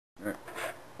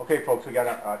Okay, folks, we got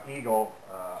an Eagle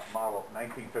model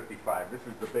 1955. This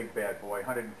is the big bad boy,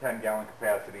 110-gallon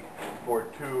capacity for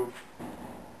two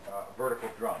vertical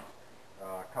drums.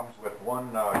 Comes with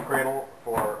one cradle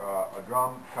for a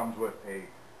drum. Comes with a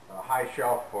high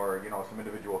shelf for some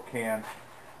individual cans.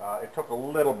 It took a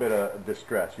little bit of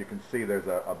distress. You can see there's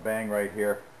a bang right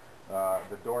here.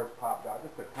 The doors popped out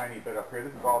just a tiny bit up here.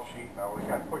 This is all sheet metal. We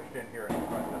got pushed in here in the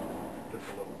front just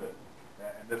a little bit.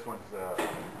 And this one's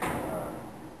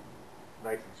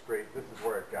nice and straight. This is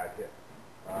where it got hit.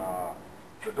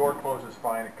 The door closes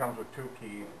fine. It comes with two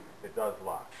keys. It does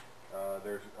lock.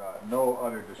 There's no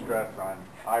other distress on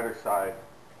either side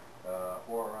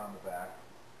or around the back.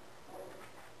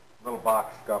 Little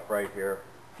box stuff right here.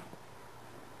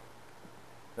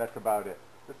 That's about it.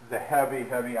 This is a heavy,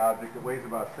 heavy object. It weighs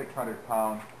about 600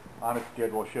 pounds. On a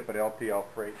skid, we'll ship it LTL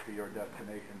freight to your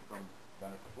destination from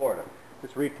Venice, Florida.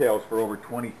 This retails for over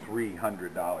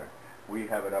 $2,300. We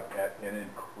have it up at an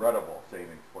incredible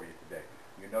savings for you today.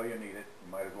 You know you need it.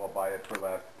 You might as well buy it for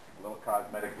less. A little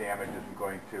cosmetic damage isn't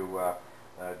going to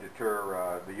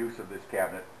deter the use of this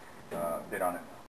cabinet. Bid on it.